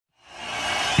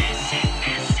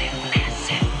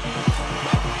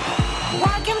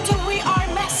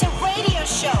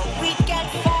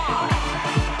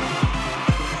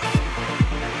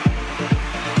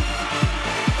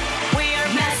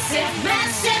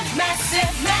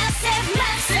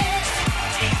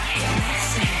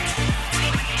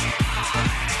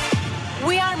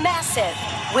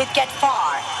Massive with Get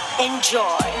Far. Enjoy.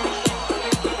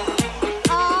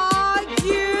 Are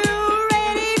you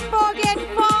ready for Get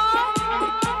Far?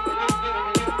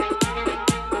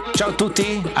 Ciao a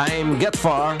tutti, I'm Get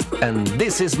Far and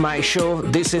this is my show,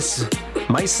 this is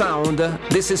my sound,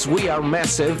 this is We Are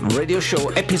Massive Radio Show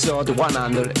episode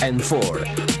 104.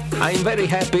 I'm very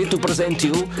happy to present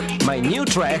you my new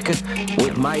track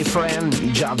with my friend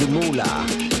Javi Mula.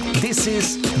 This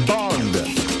is Bond,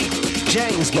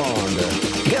 James Bond.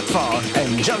 Get Far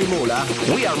and Javi Mula,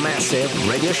 We Are Massive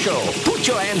Radio Show. Put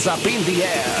your hands up in the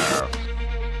air.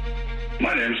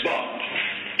 My name's Bond,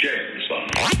 James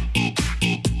Bond.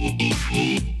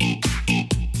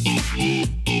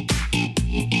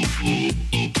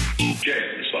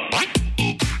 James Bond.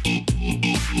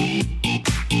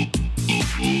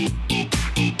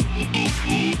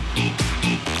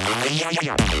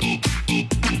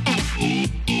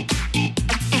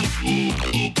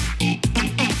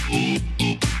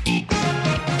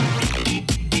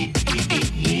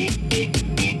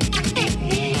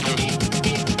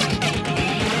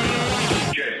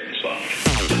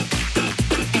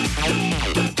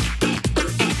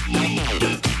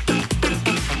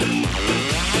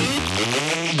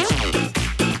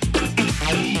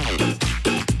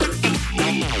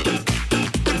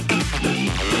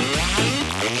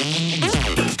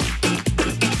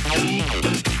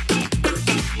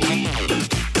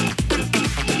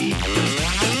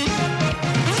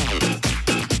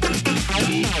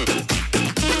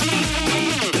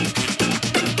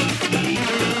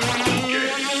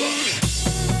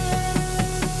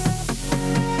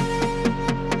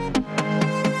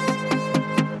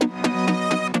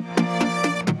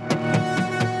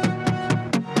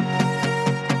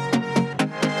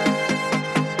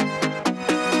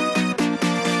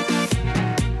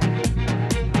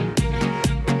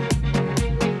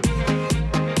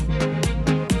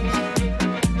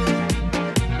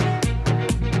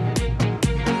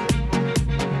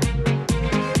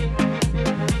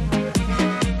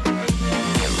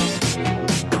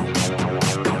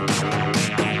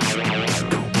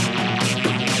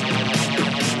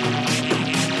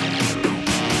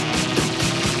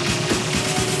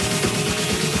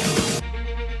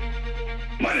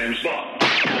 My name's Bond,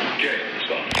 James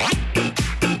Bond.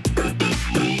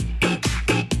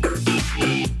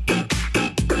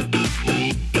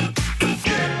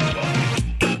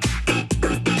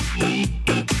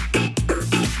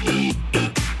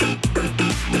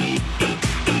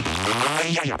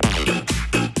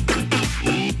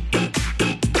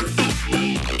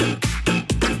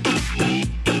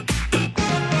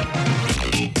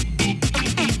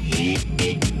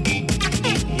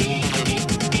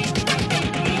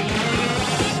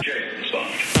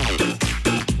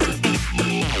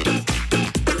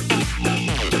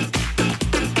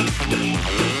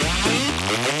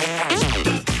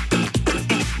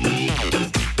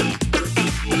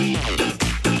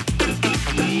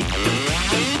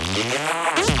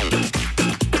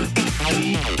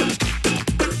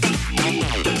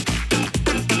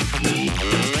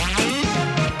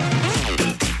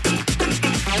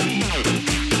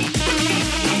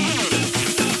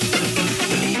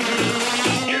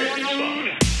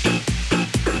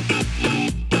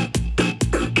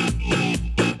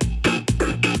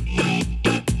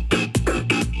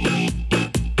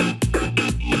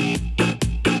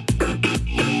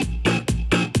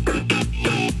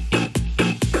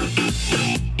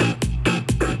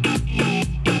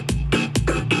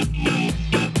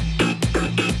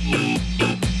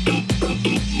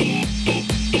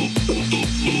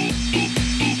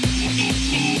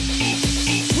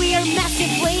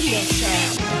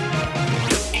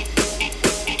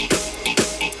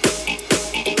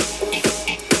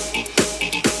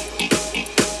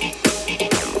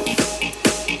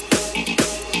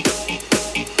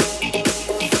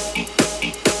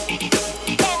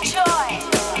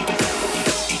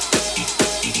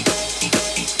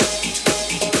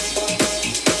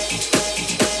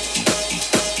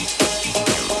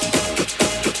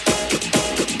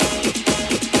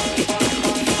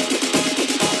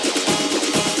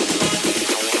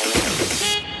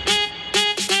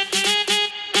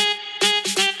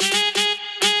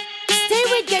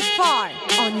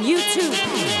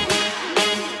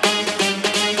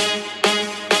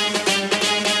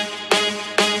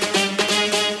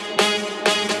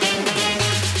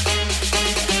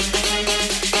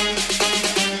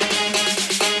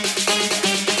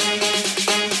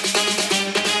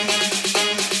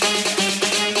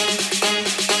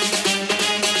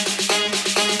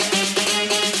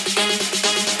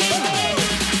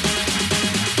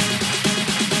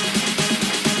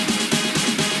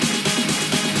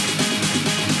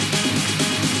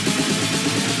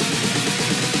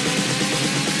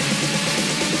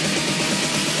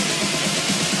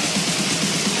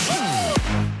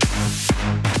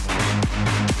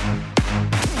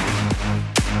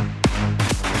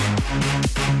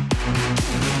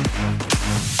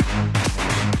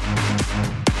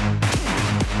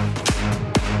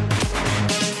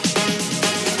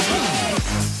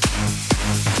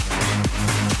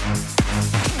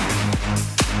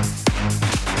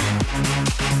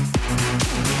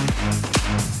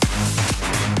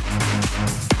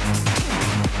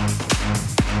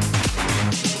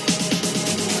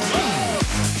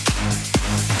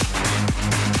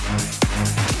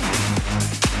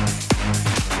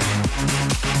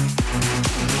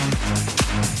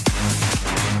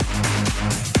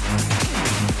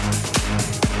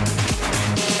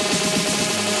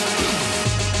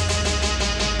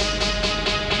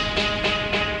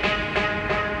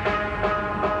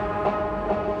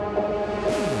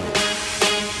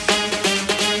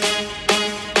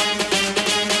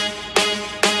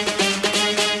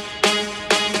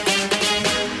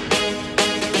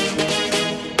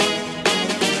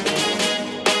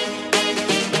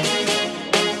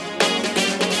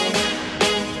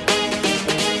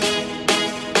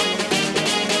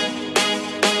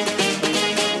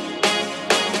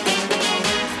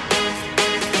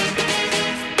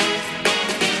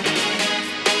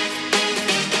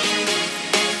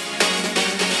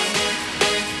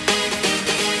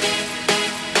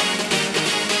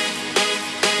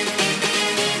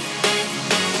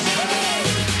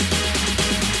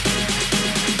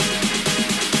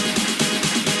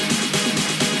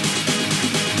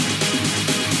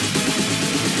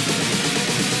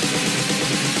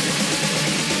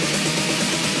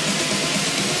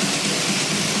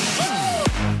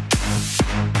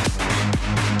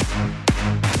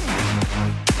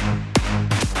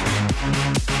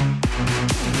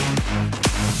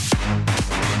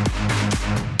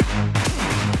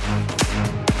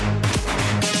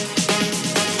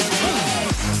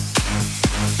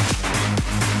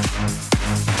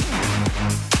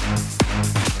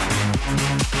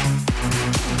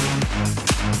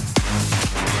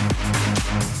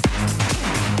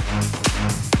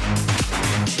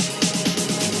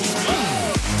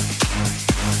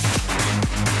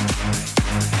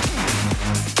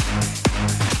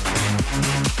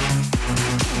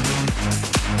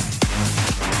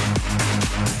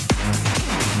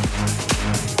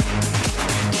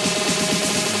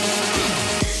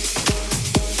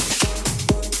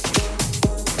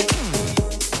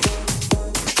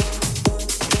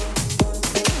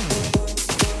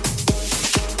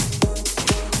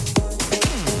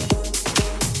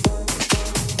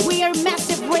 are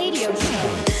Massive Radio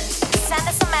Show. Send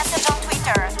us a message on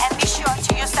Twitter and be sure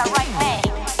to use the right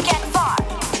name. Get far.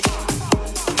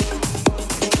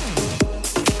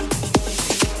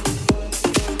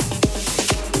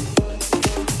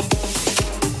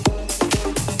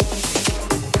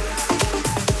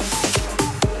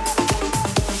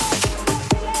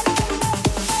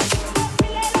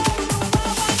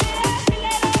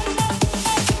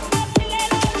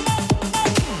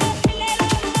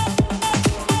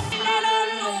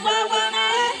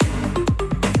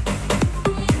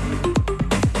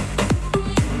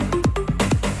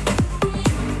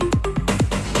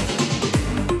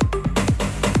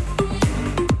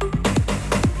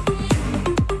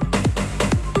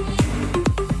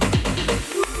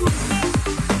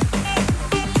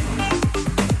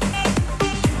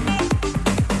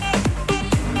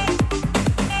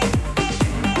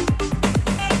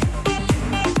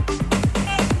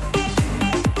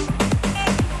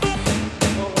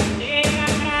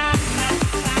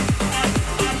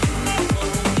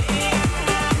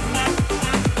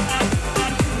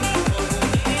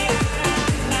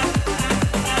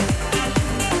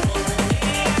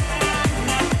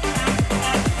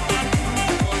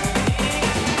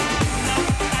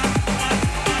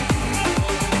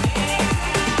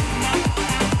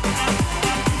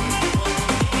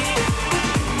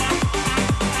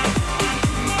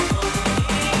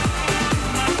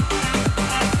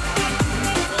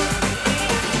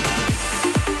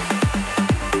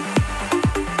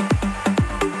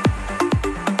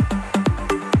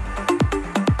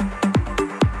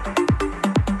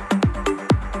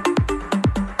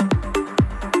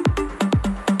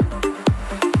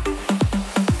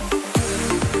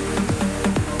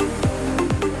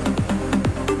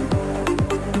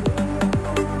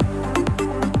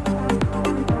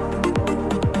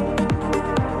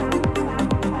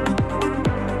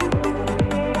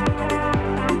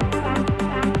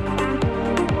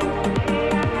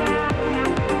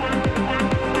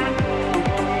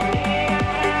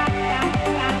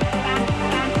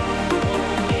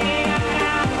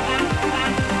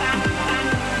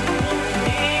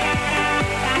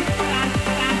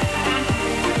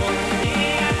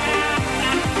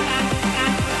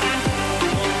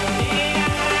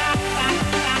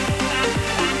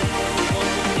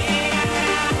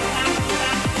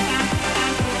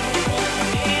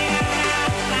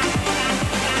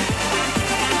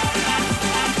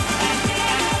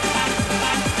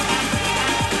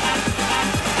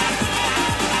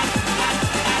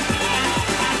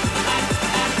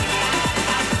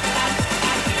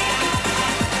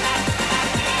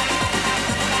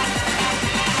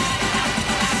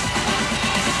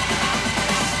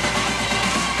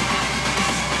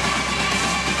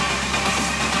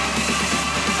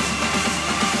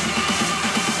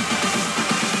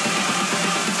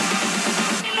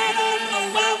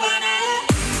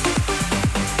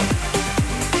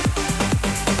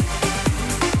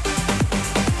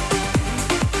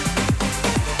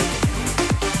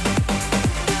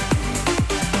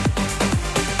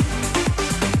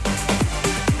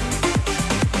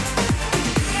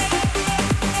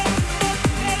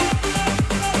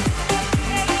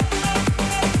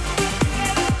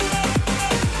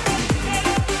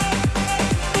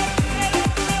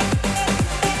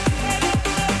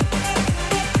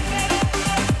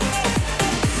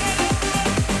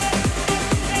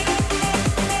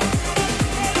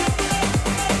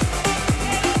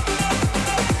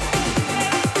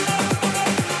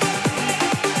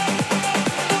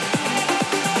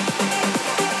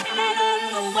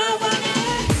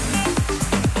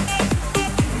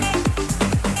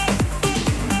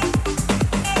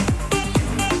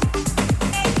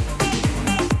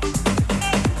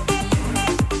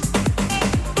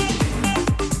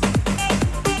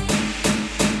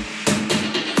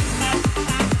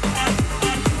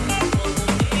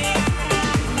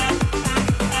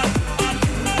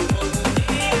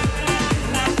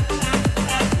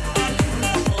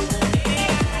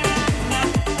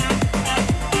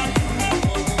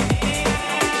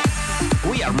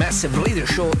 Massive Radio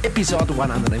Show, episode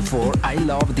 104. I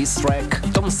love this track,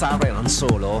 Tom Sarren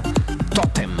solo,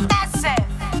 Totem. Massive.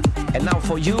 And now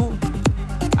for you,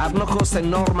 Arno Costa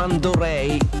and Norman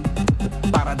Dorey,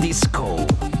 Paradisco.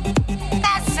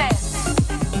 Massive.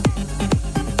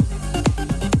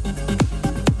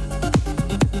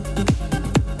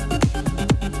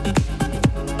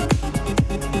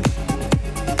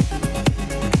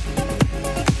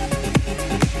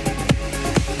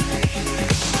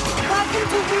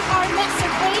 Our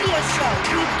Massive Radio Show.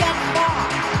 We get far.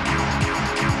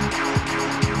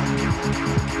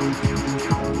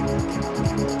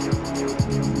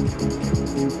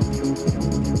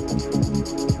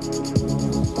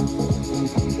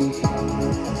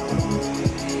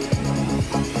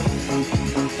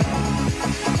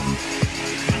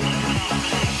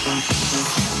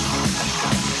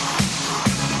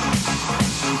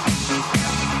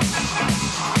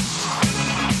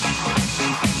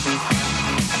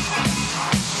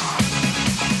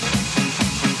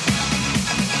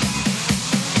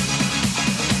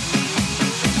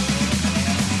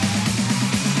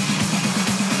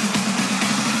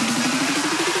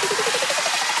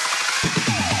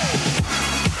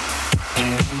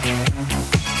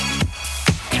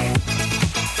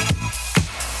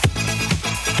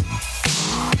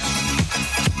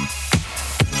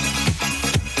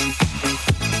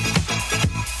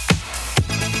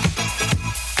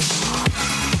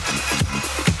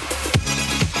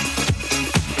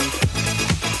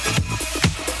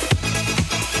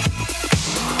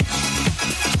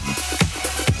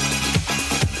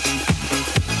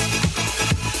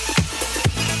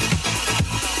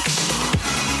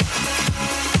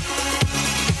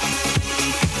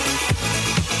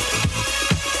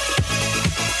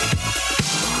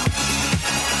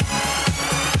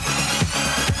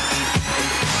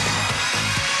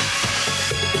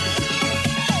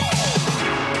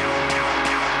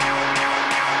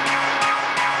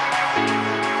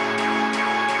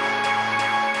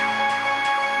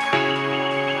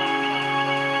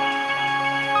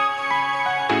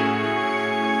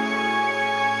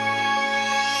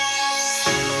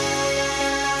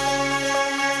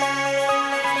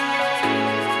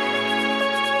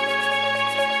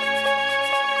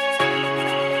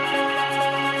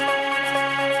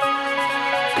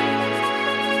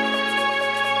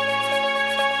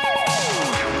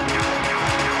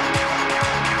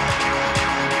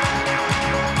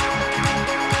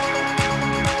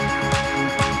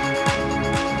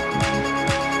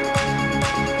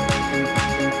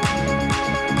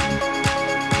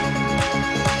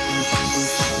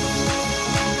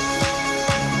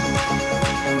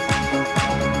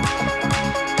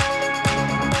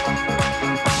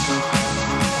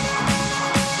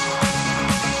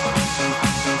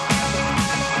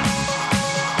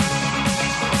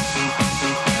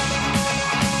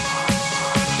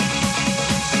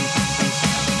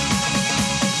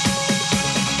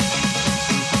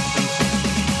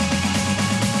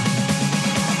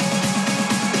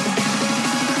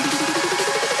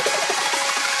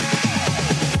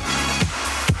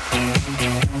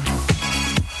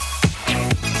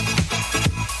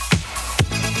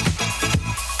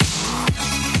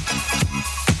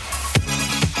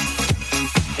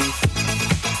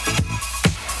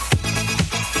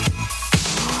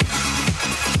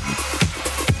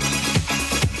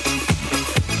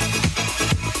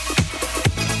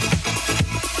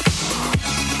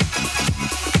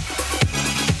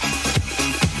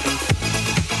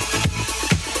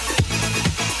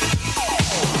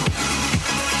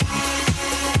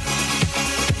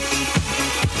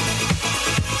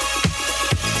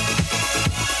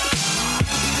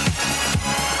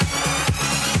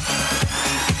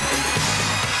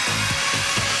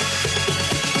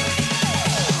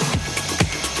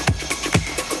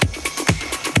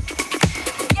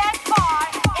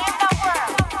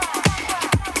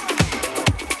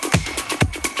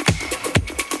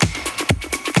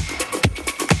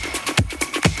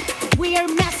 We Are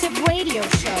Massive radio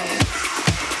show.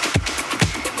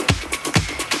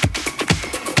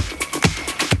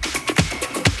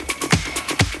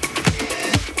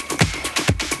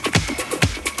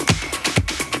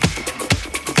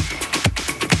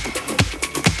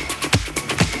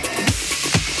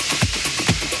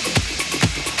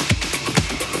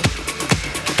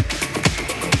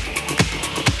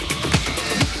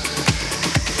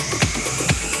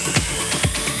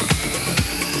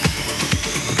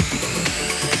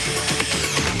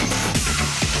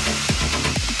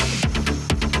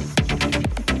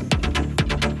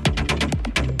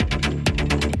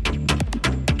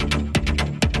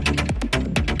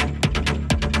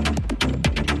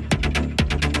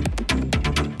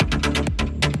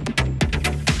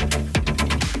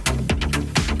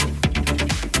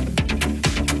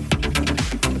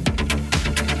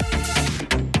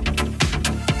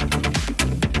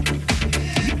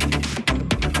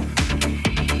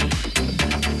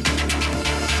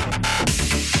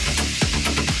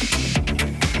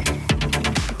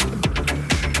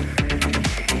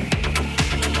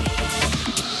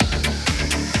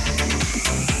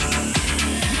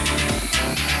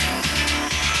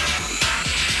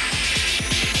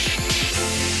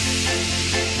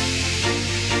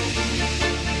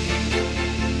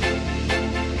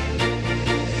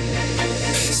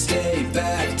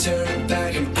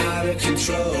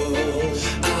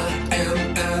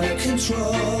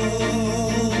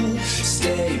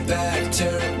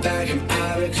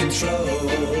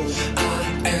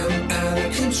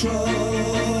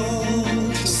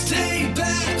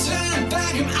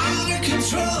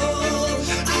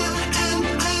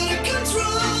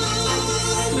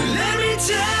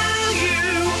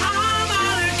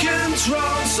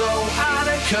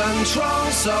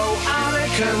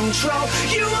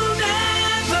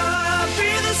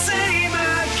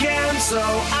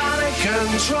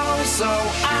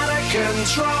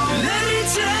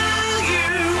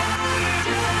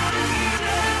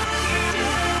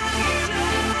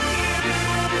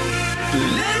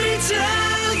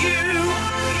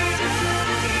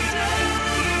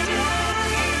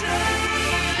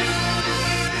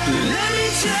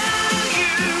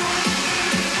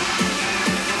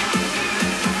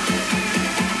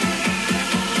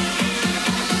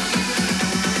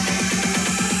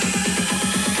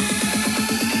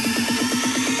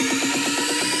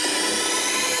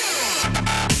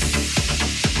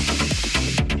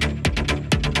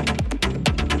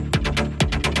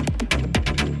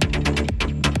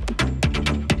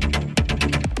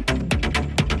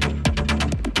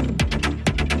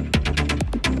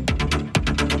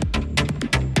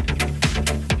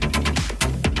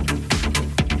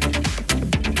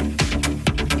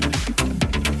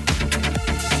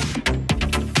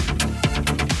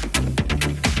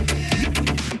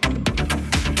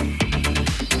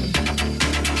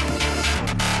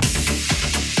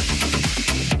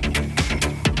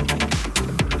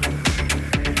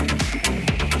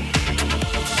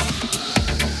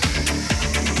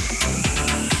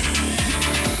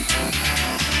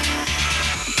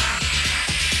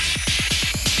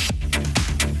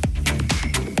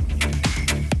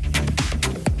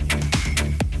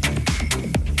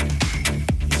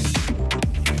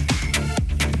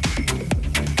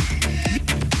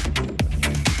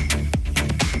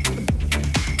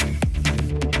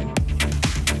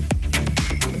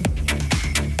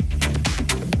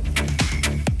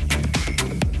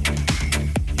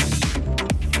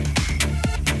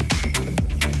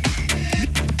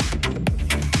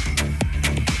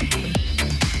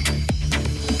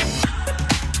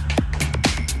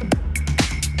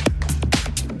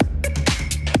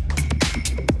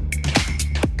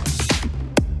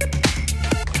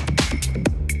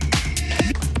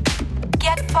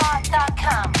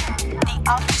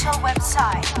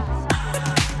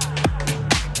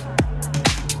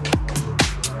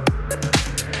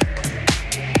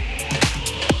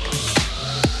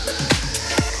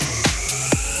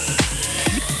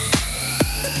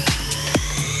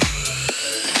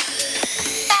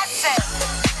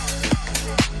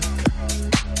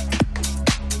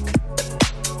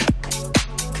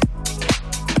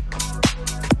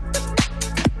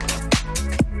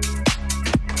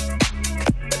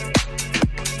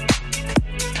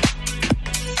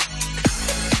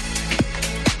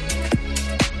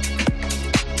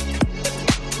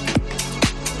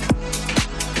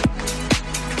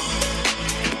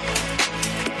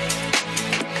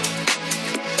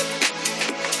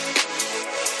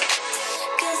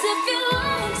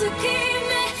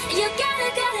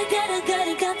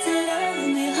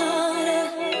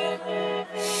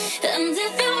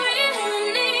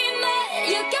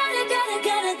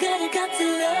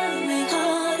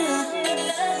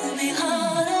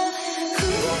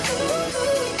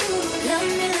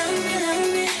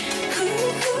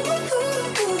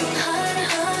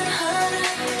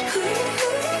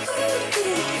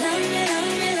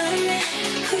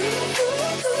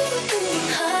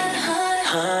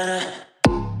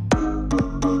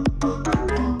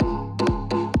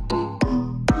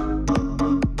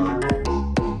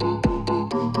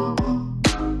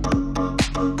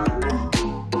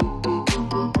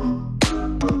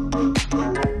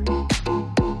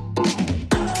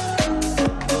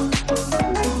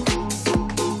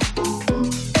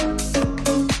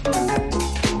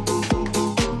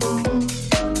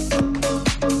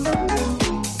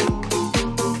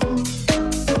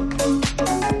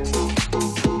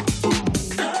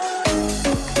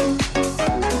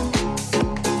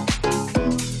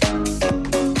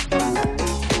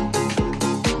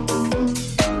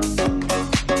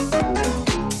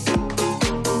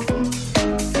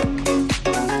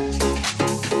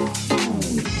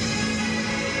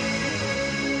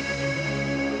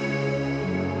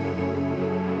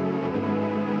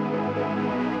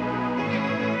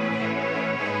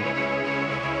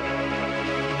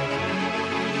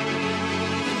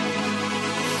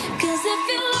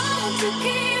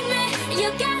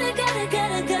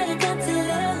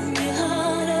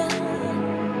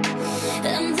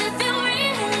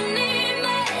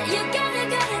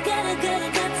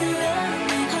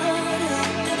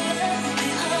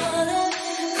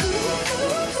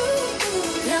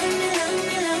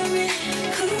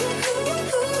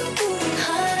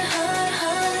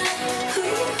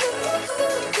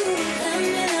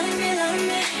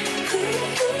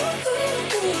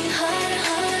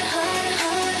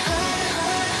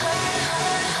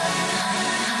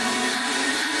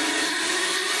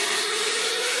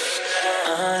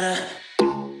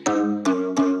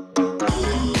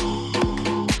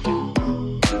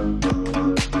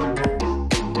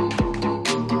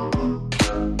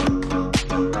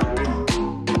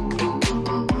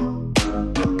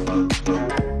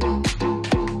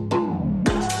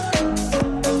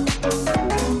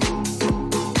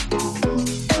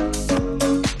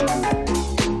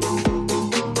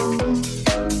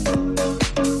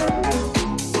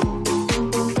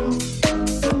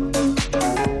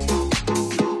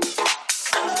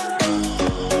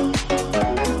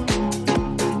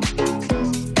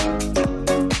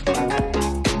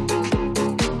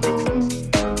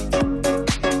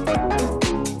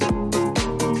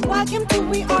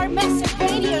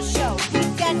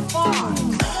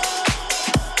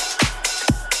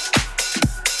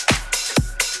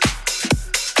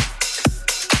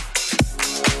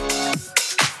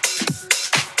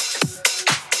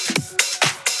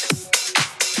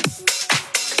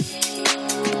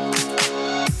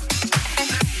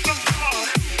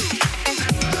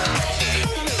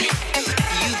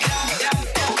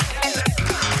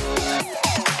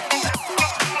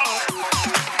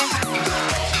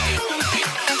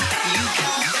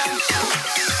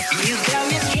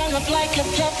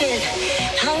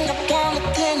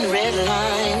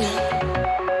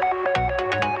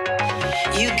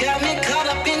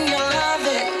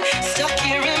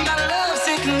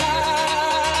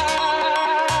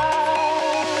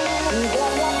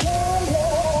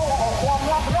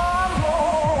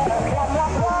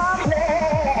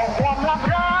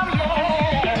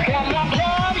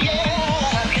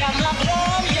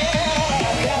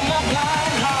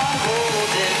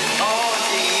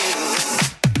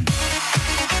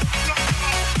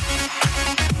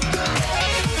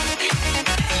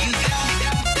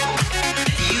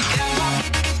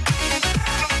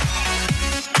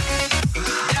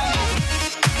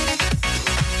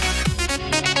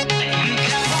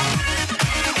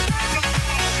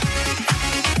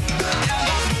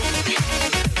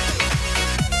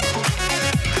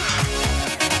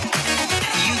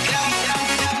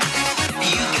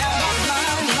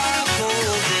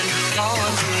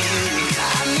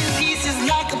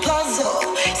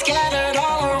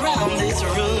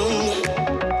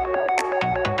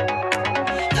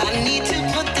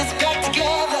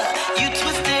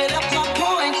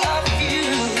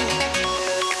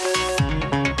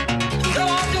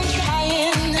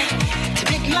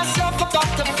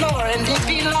 off the floor and they'd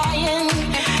be lying.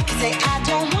 Say, I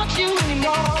don't want you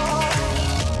anymore.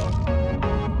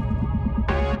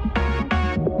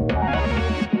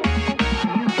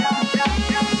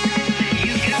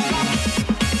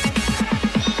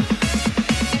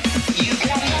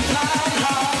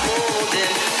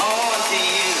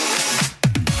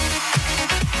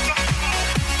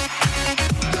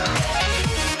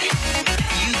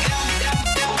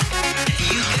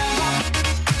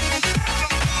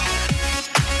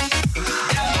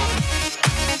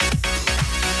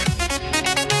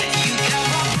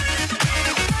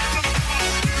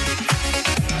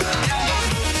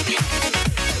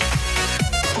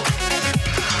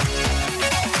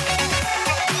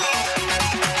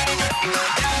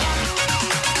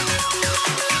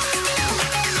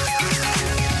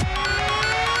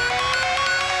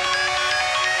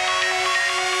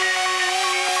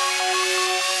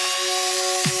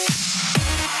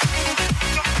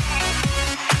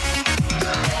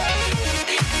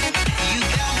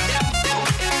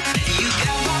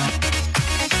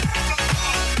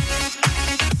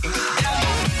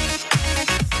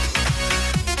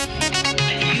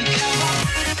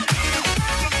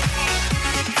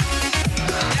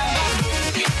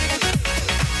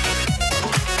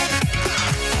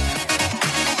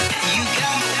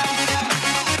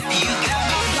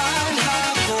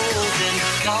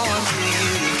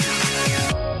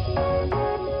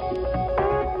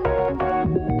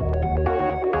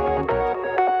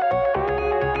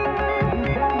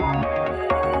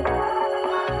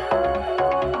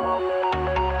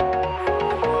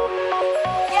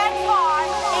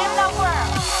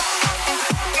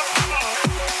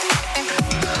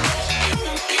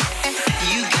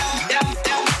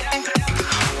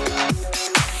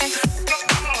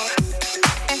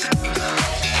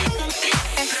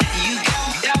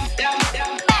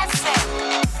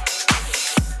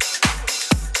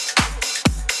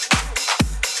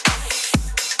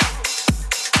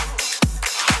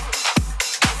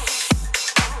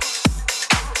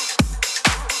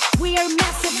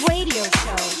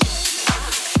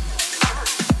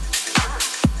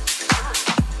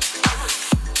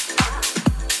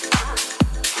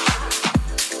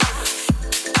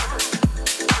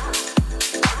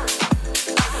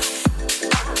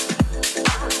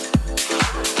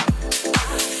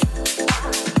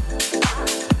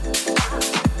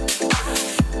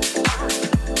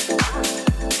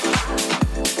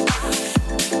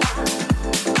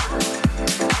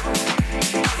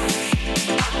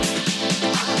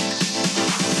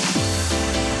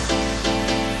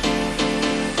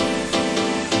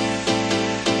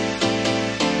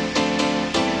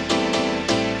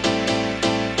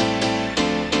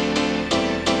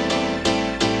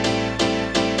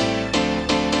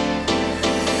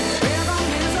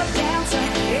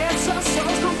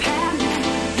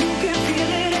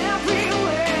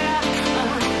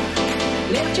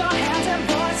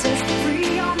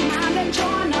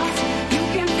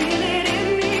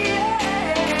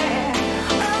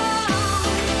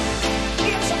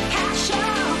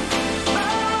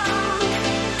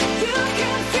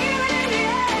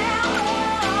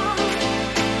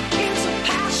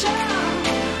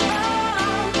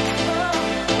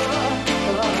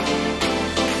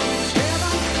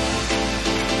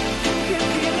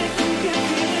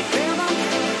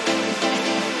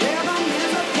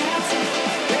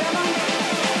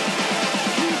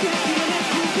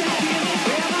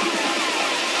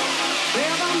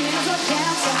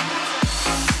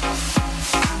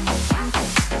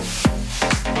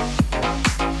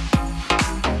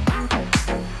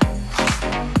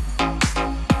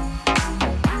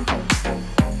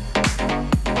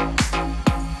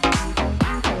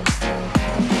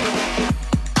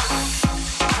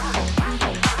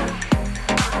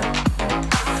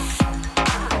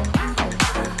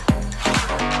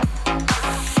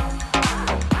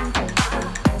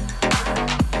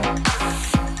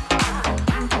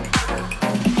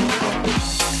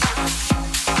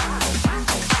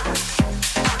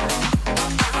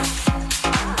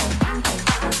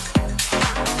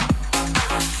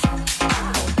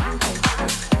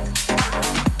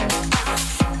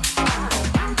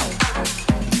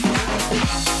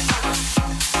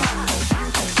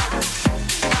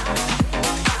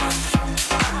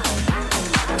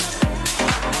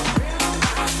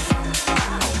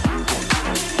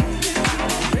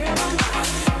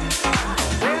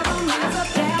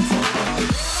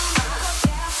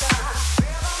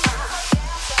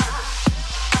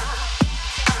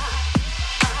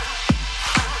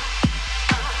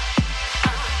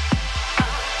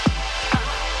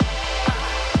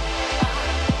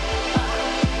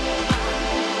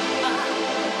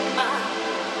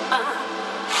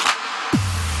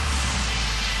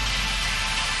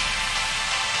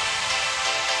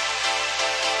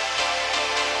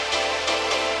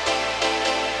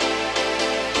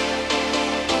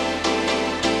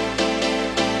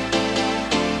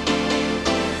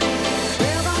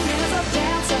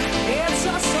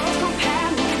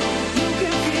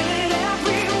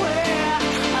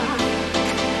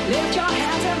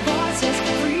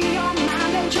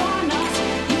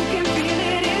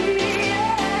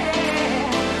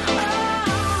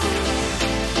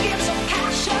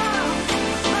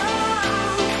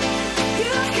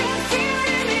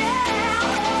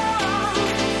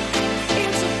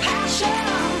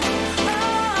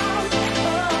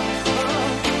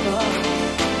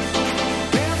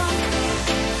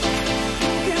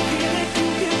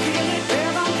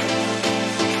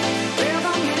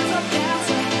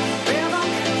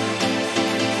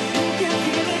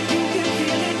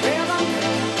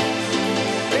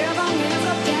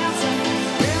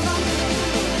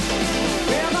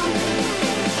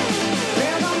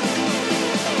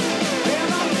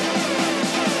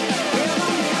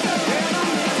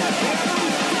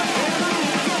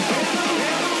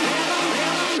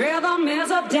 as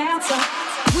a dancer.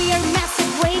 We are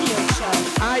Massive Radio Show.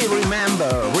 I remember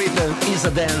Rhythm is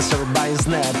a Dancer by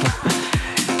Snap.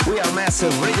 We are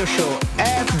Massive Radio Show.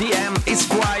 FDM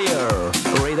Esquire.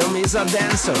 Rhythm is a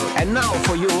Dancer. And now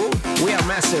for you, We Are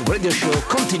Massive Radio Show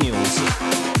continues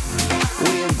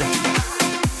with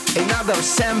another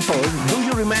sample. Do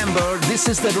you remember? This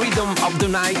is the Rhythm of the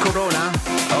Night Corona.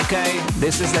 Okay,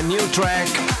 this is the new track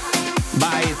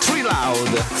by Tree Loud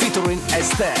featuring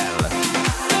Estelle.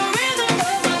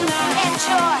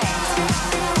 Enjoy.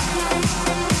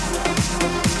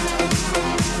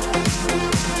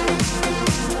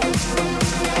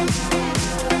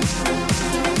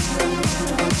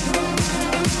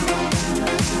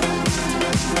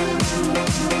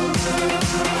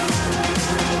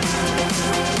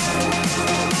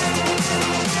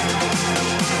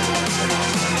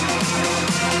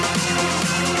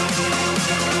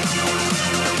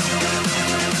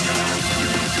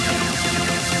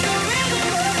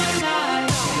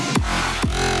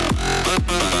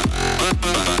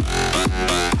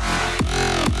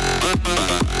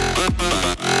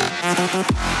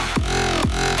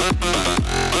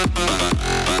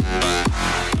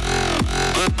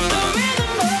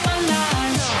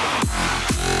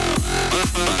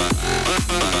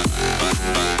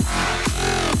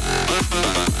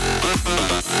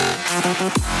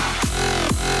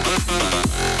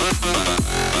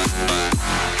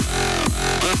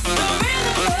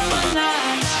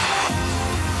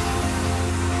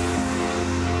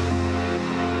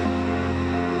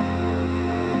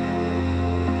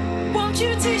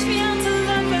 You teach me how to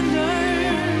love and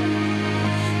learn.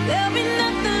 There'll be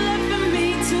nothing left for me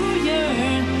to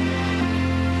yearn.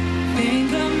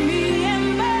 Think of me and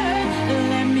burn.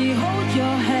 Let me hold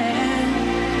your hand.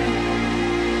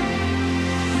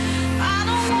 I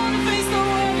don't wanna face the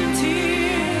world in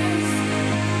tears.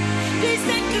 Please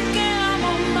think again, I'm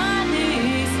on my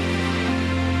knees.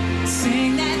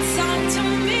 Sing that song to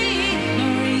me. No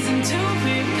reason to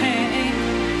repay.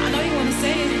 I know you wanna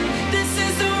say it. This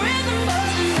is the rhythm of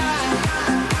the night.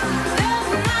 The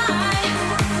night.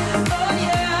 Oh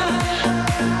yeah.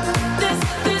 This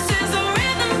is the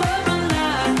rhythm of the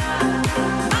night.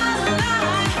 I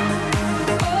like.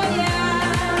 Oh yeah.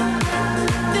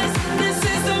 This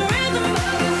is the rhythm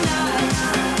of the night.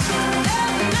 The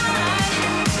night.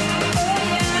 Oh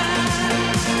yeah.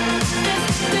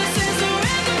 This is the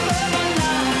rhythm of the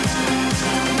night.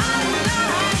 I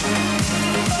like.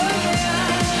 Oh yeah.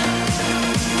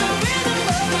 The rhythm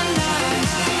of the night.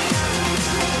 The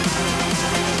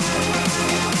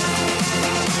rhythm of the night.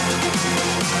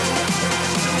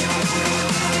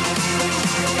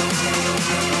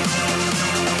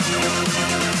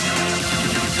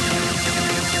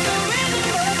 The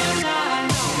rhythm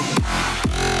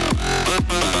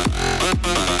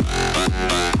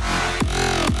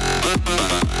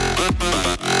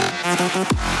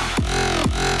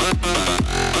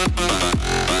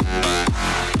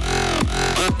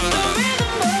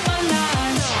of the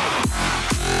night.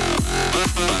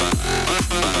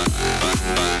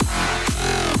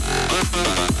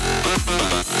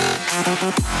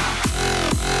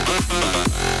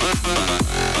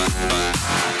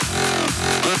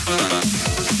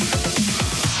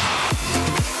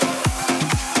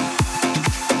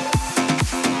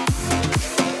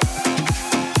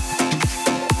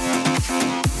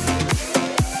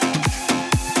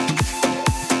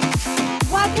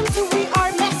 Welcome to We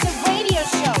Are Massive Radio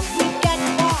Show. We get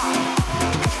far.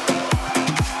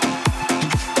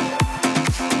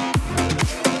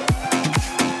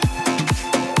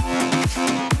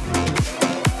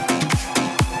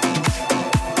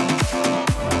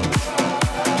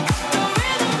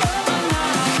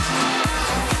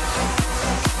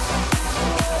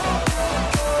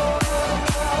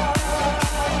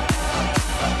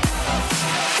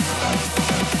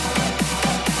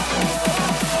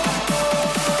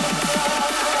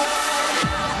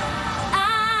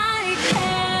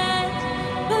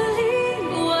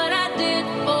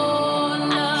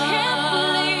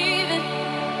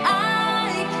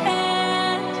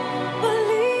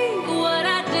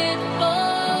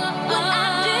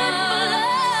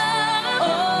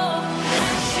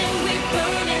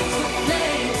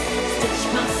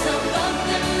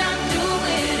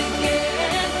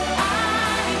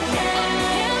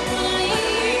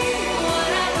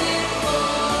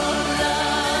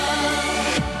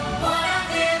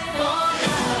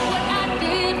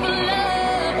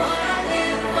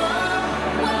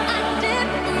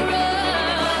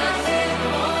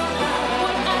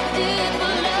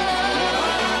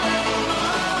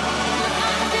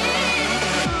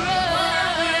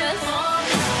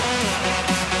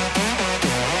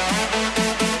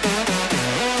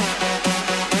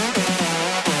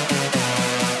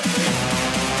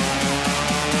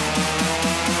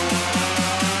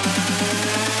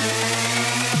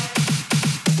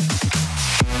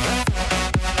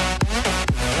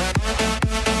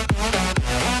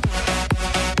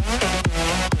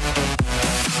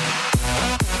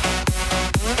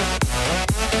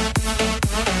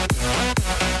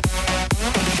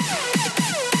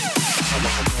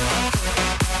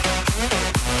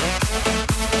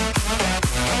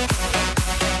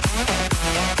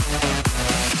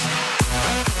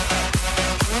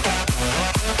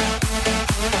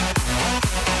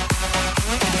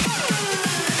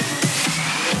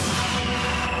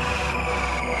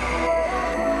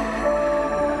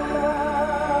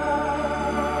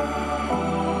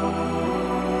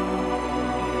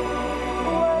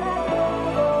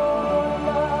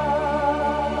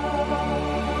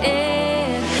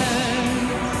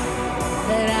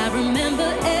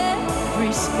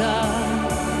 every scar.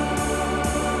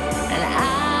 And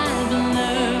I've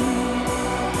learned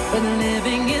that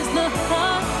living is the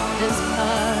hardest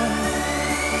part.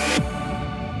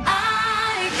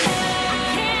 I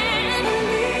can't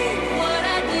believe what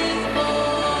I did for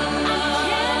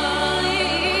love.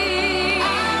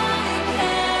 I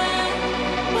can't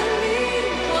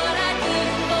believe what I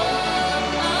did for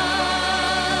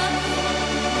love.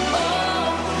 Oh,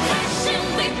 passion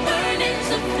we burn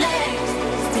into flames.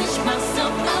 Stitch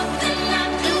myself up and I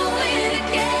do it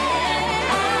again.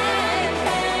 I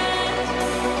can't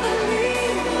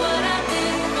believe what I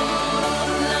did for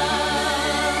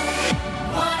love.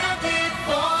 What I did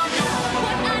for love.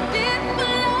 What I did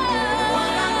for love.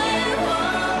 What I did for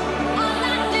love. All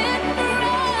I did for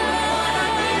love.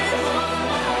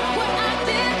 What I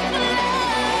did for love. What I did for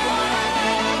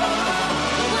love.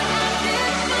 What I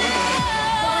did for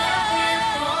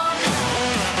love.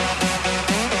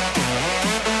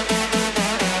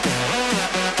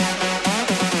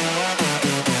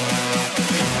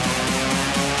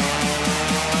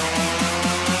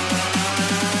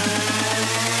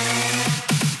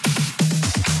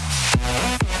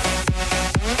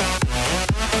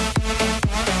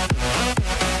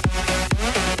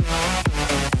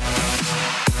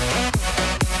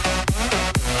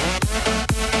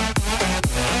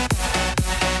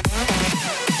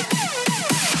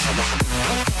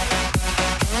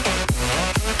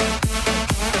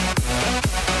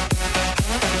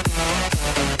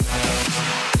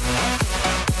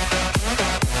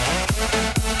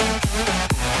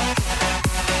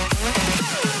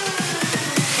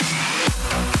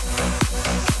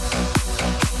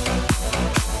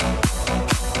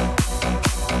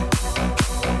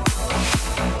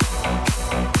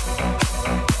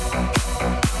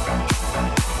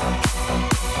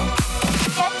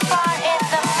 Get far in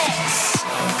the mix.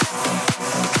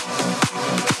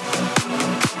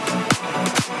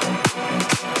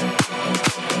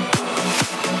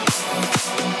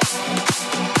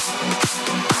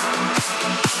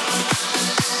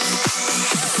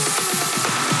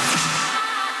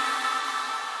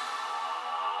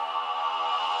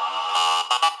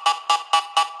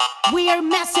 We are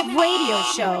Massive Radio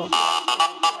Show.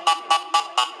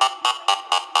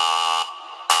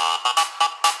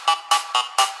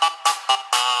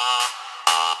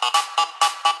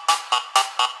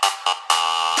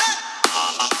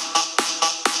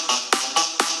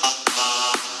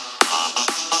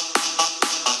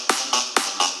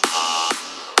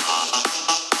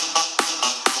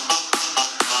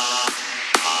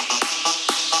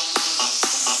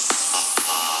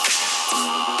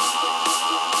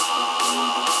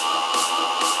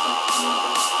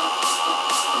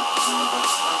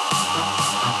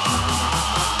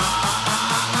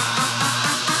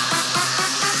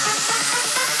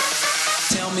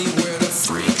 Tell me where the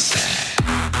freaks at.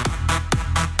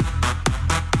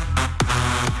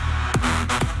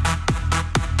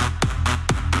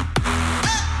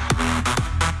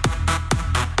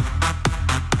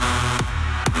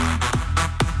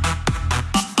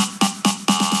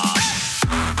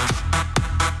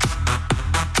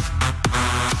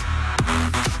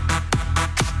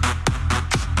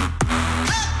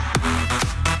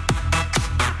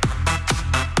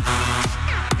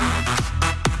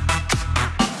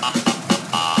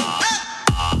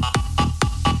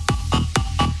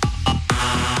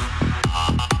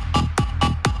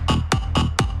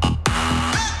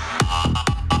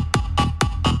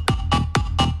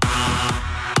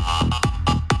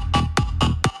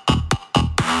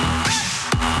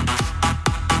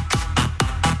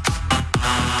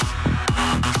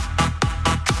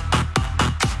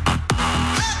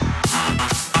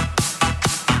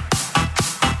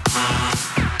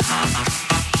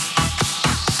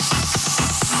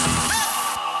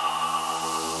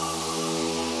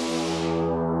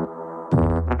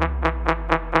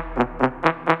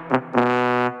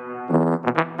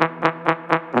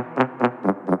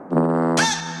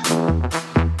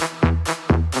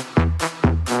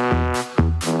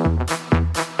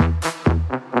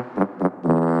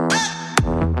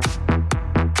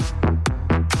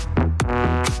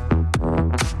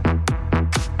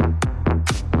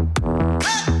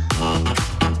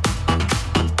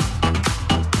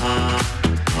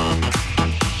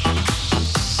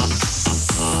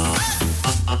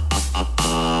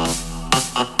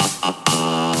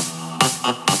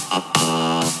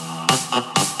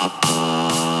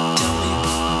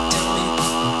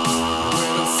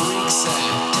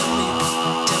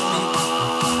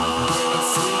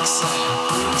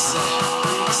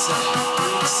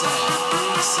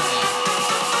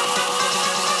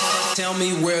 Tell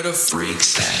me where the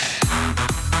freaks at.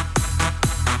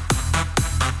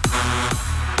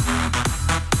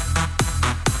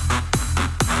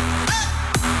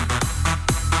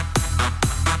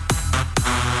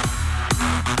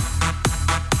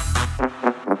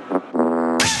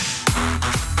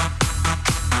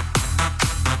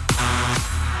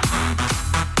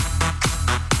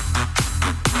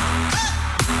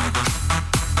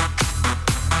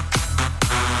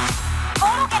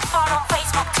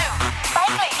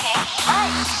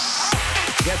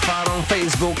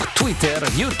 Facebook, Twitter,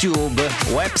 YouTube,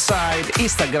 website,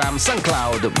 Instagram,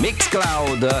 SoundCloud,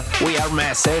 Mixcloud. We Are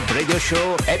Massive Radio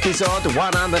Show, episode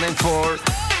 104.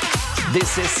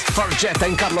 This is Forgetta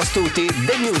and Carlos Tutti.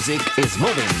 The music is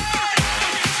moving.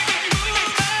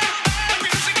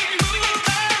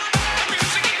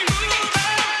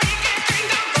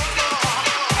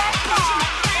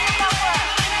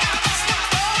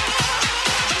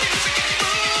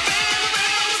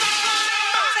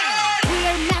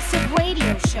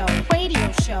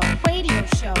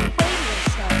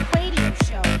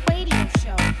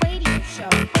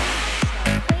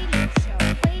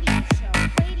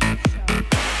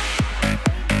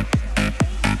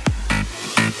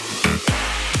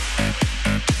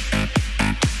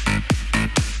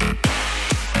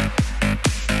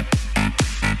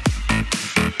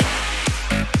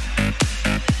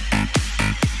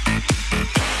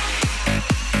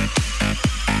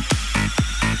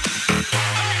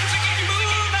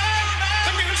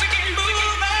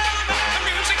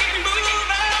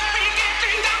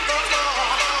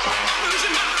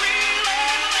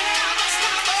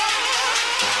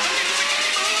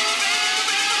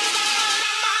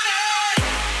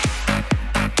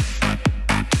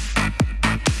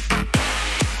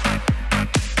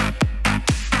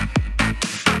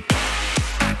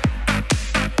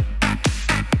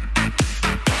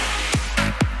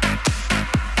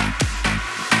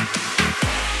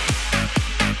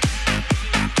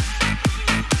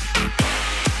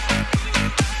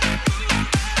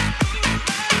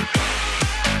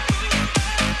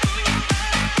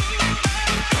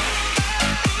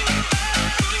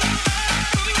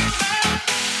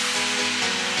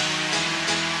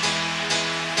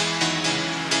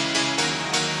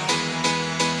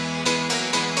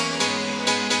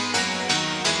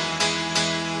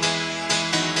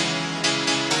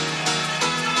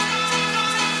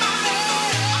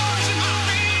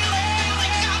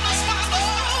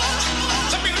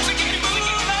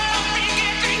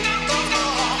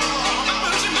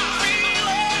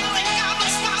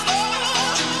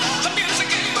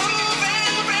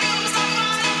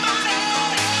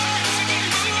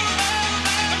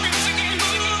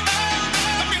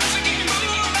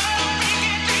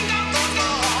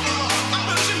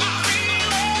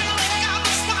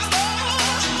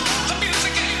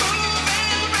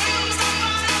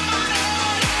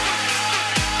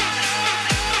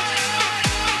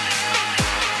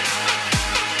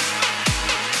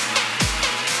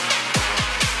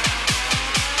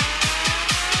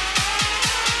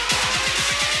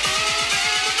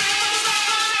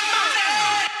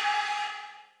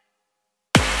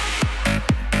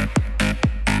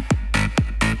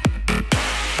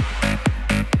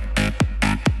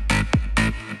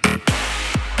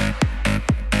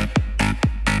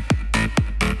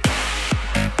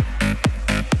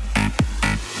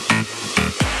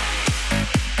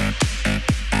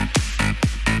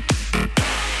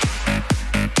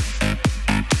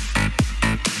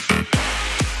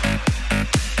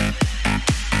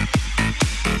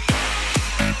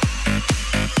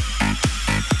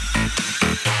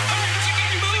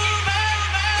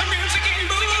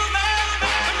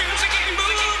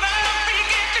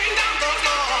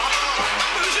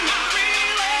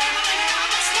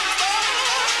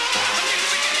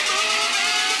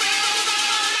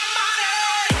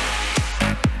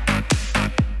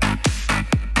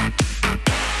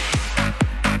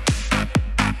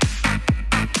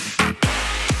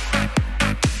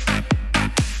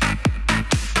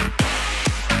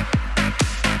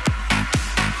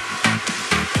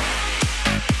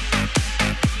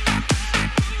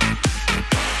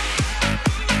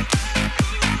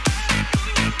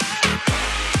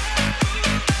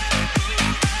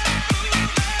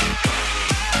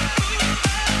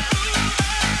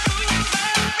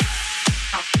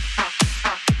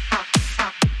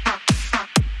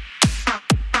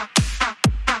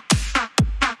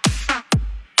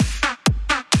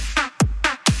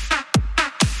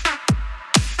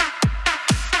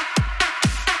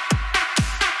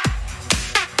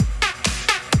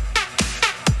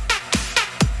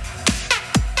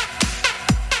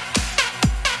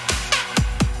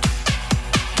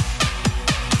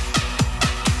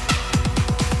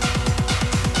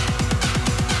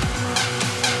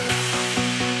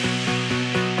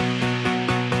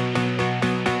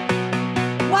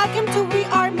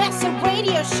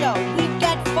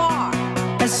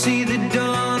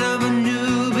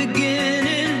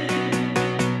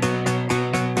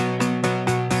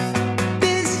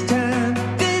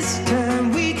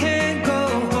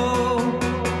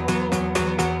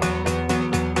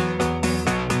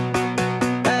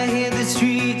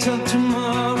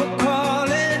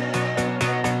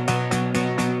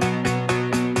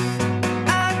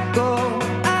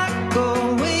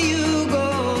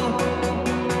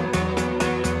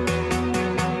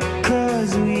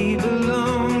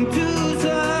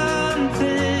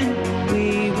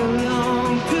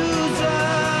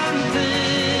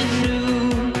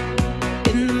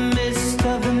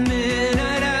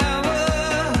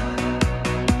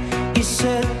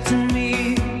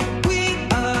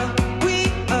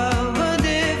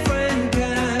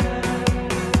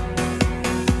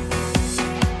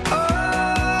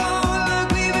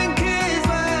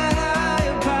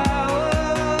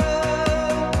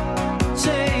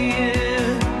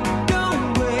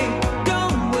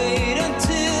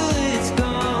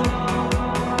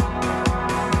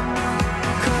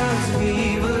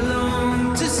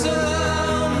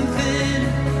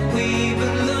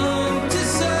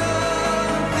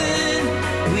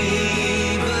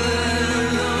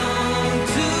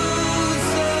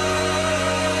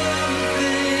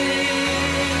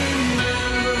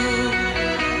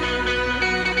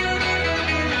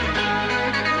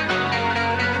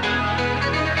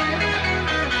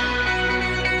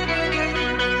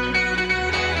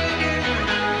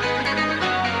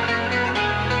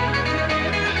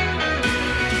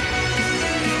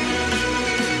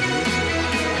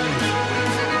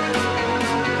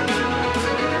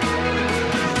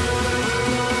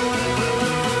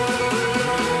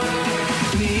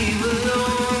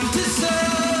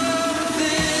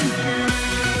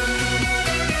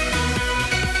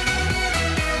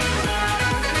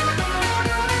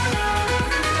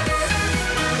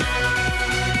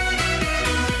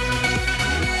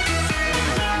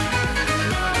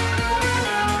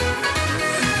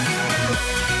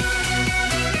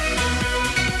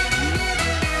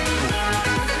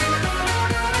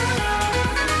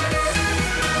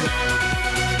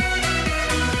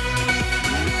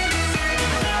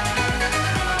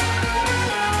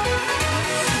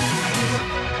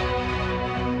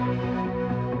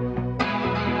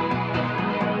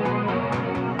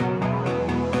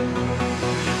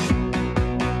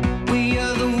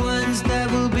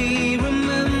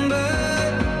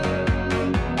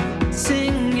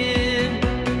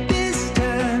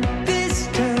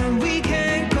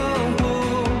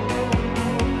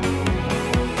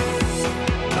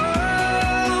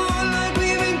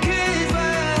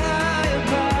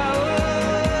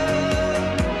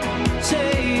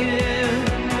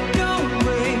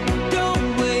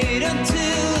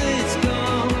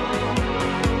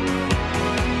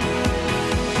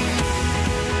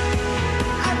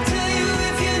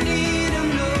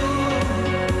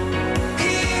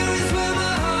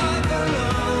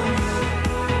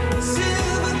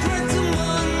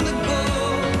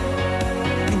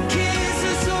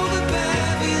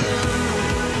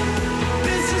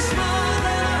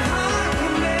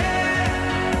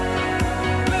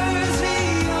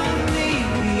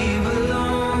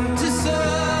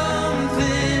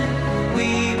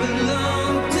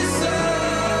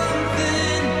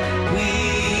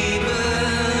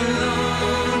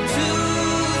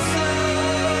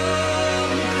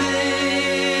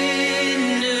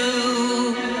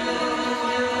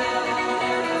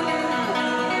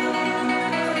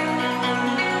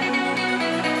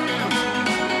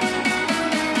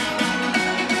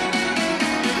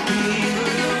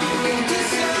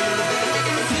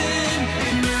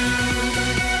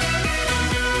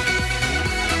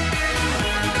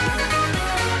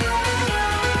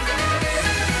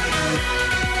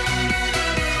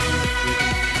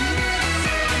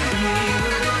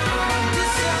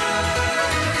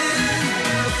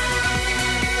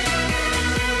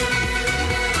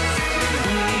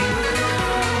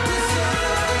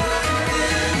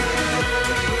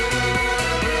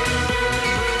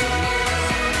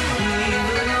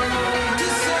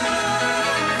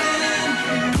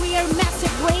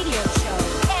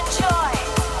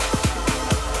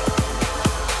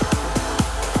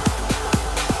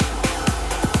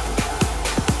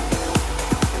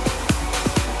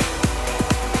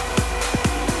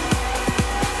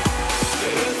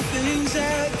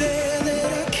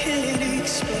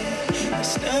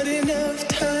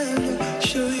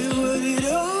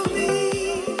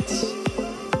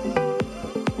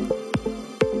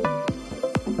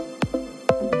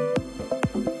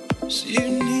 So you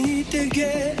need to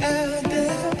get out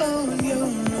there on your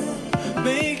own.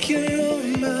 Make your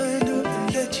own mind up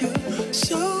and let your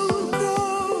soul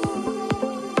grow.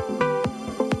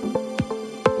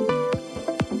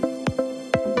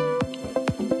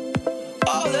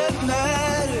 All that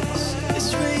matters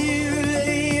is where you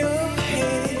lay your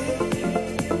head.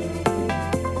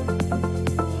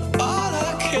 All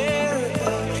I care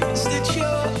about is that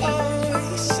you're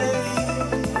always safe.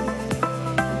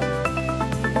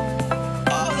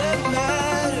 All that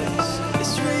matters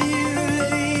is where you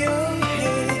lay your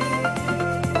head.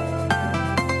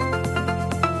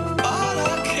 All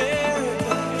I care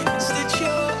about is that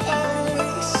you're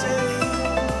always safe.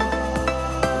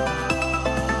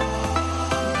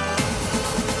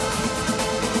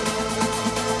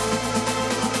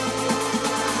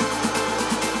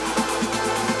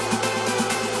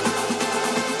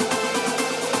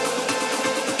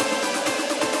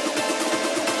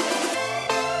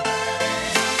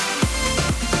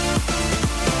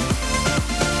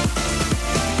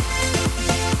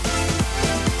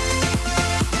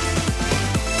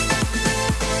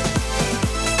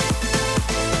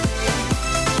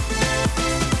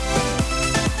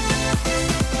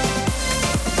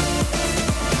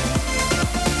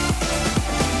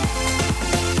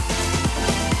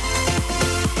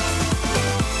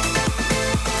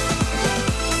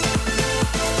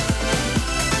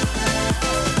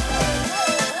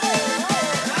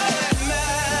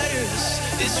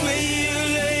 It's where you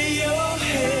lay your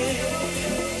head.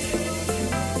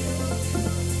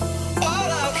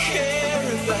 All I care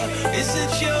about is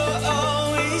that you're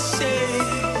always safe.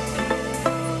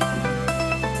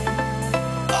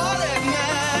 All that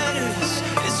matters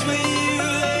is where you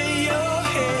lay your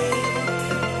head.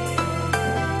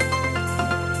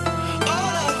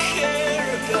 All I care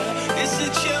about is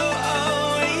that you're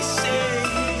always safe.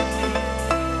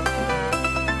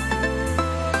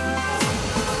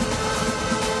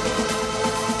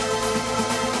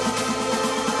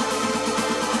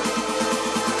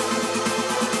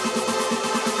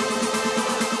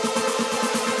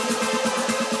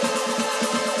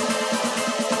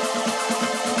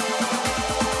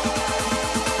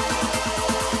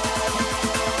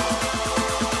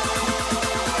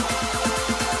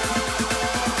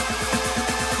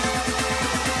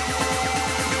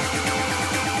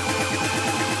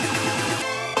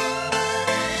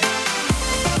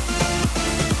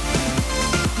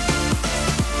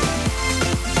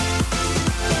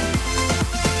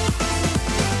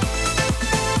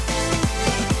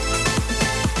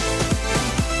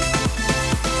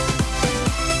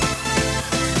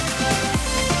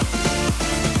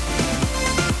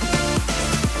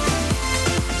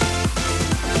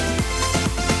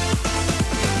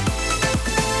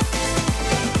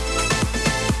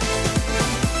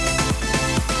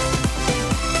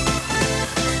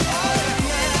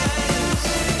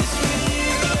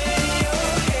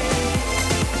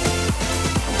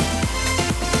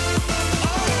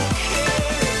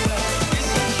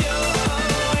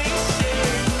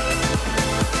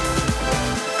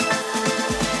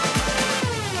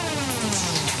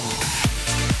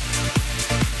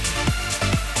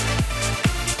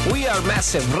 We Are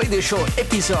Massive Radio Show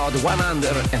episode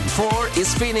 104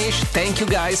 is finished. Thank you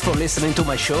guys for listening to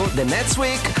my show. The next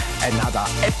week, another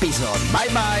episode. Bye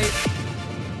bye.